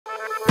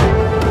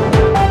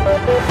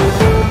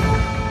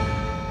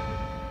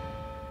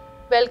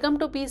Welcome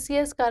to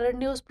PCS Current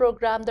News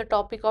Program. The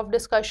topic of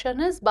discussion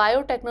is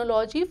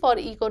Biotechnology for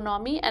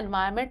Economy,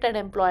 Environment and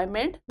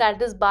Employment,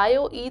 that is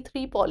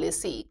BioE3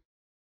 policy.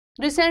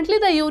 Recently,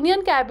 the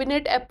Union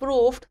Cabinet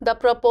approved the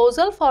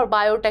proposal for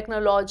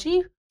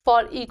Biotechnology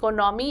for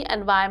Economy,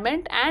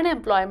 Environment and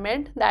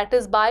Employment, that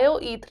is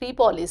BioE3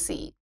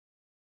 policy.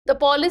 The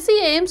policy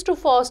aims to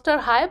foster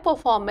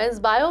high-performance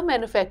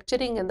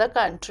biomanufacturing in the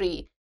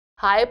country.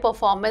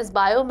 High-performance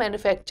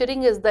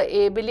biomanufacturing is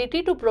the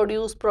ability to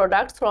produce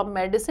products from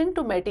medicine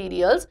to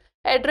materials,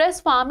 address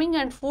farming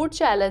and food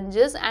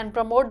challenges, and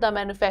promote the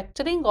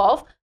manufacturing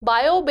of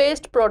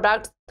bio-based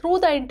products through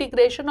the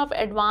integration of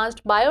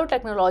advanced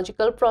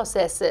biotechnological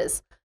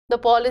processes. The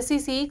policy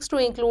seeks to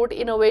include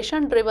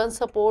innovation-driven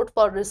support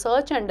for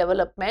research and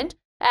development,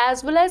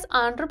 as well as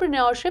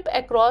entrepreneurship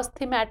across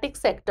thematic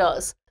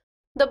sectors.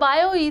 The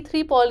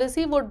BioE3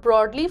 policy would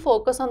broadly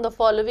focus on the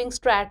following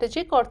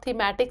strategic or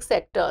thematic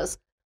sectors: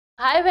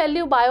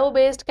 high-value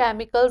bio-based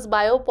chemicals,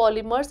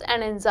 biopolymers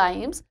and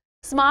enzymes,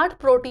 smart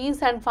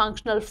proteins and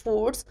functional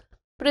foods,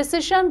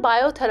 precision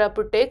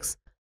biotherapeutics,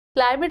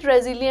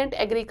 climate-resilient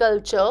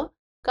agriculture,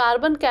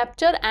 carbon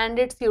capture and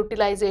its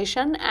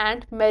utilization,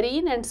 and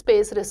marine and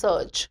space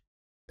research.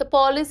 The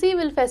policy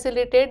will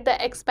facilitate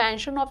the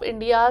expansion of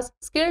India's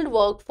skilled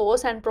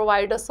workforce and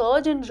provide a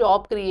surge in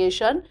job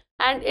creation,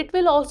 and it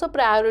will also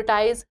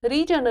prioritize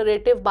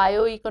regenerative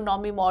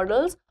bioeconomy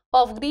models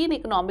of green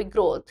economic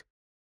growth.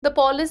 The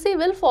policy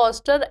will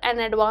foster and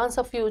advance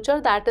a future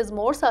that is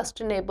more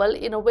sustainable,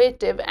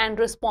 innovative, and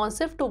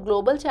responsive to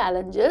global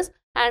challenges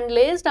and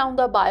lays down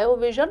the bio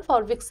vision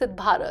for Viksit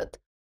Bharat.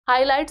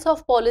 Highlights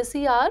of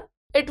policy are: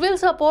 it will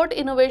support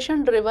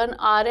innovation-driven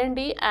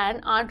R&D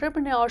and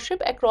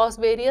entrepreneurship across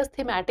various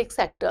thematic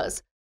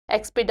sectors,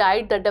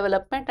 expedite the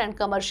development and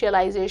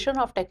commercialization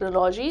of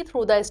technology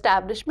through the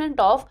establishment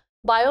of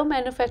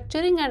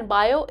biomanufacturing and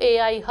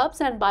bio-AI hubs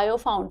and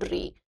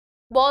biofoundry,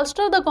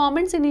 bolster the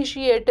government's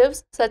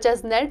initiatives such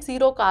as net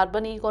zero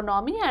carbon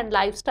economy and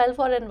lifestyle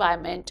for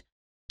environment,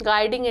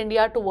 guiding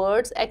India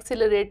towards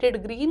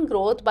accelerated green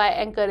growth by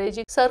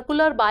encouraging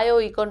circular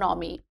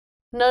bioeconomy,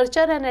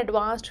 nurture an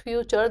advanced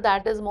future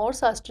that is more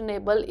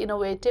sustainable,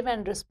 innovative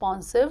and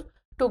responsive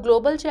to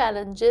global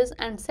challenges,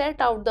 and set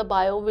out the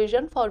bio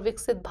vision for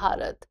Viksit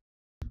Bharat.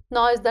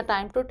 Now is the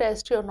time to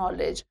test your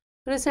knowledge.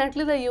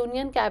 Recently, the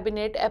Union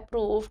Cabinet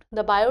approved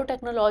the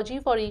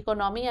Biotechnology for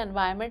Economy,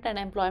 Environment and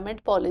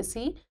Employment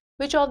policy.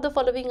 Which of the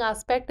following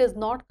aspect is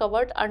not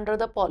covered under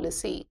the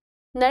policy?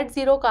 Net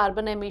zero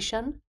carbon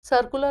emission,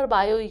 circular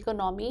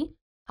bioeconomy,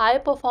 high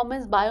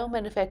performance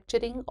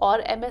biomanufacturing or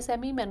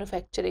MSME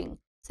manufacturing?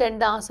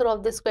 Send the answer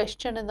of this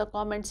question in the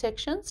comment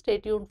section. Stay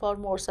tuned for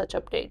more such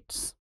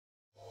updates.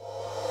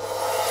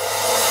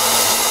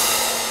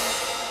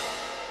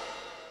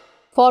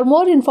 For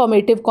more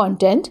informative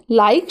content,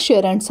 like,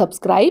 share and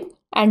subscribe,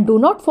 and do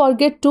not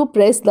forget to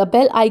press the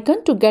bell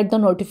icon to get the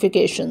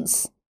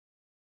notifications.